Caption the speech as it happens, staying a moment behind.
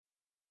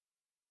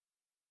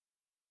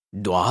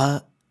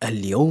دعاء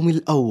اليوم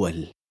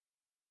الأول.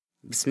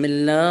 بسم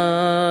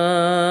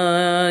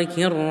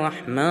الله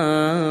الرحمن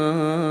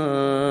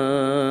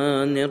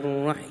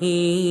الرحيم.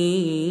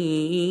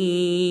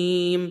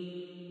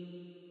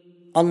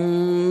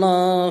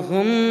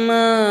 اللهم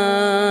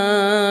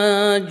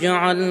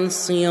اجعل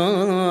صيامي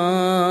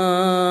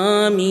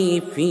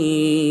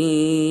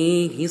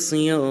فيه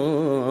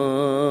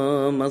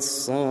صيام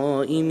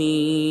الصائمين،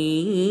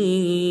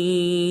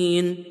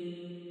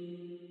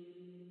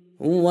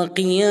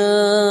 وقيامي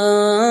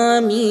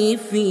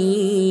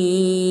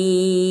فيه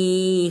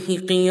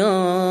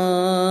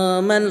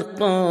قيام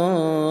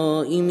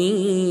القائمين،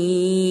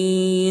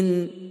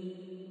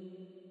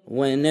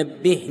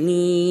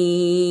 ونبهني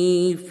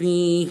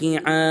فيه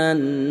عن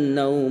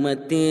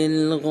نومة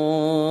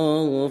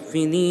الغافلين،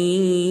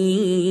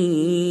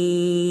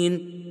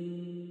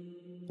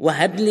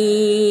 وهب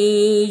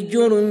لي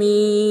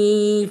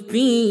جرمي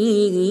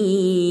فيه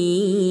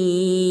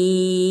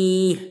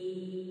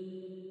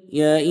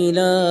يا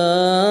إله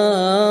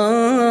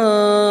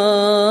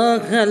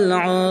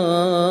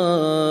العالمين،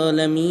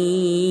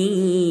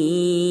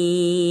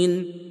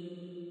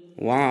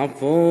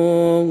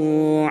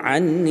 واعفو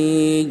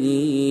عني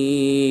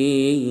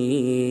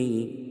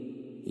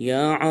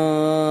يا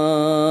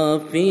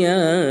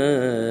عافيا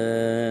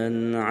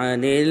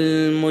عن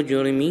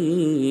المجرمين،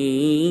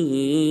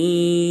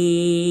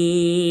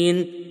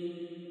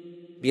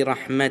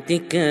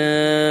 برحمتك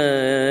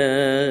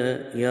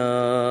يا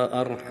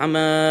أرحم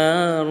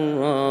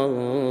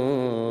الراحمين.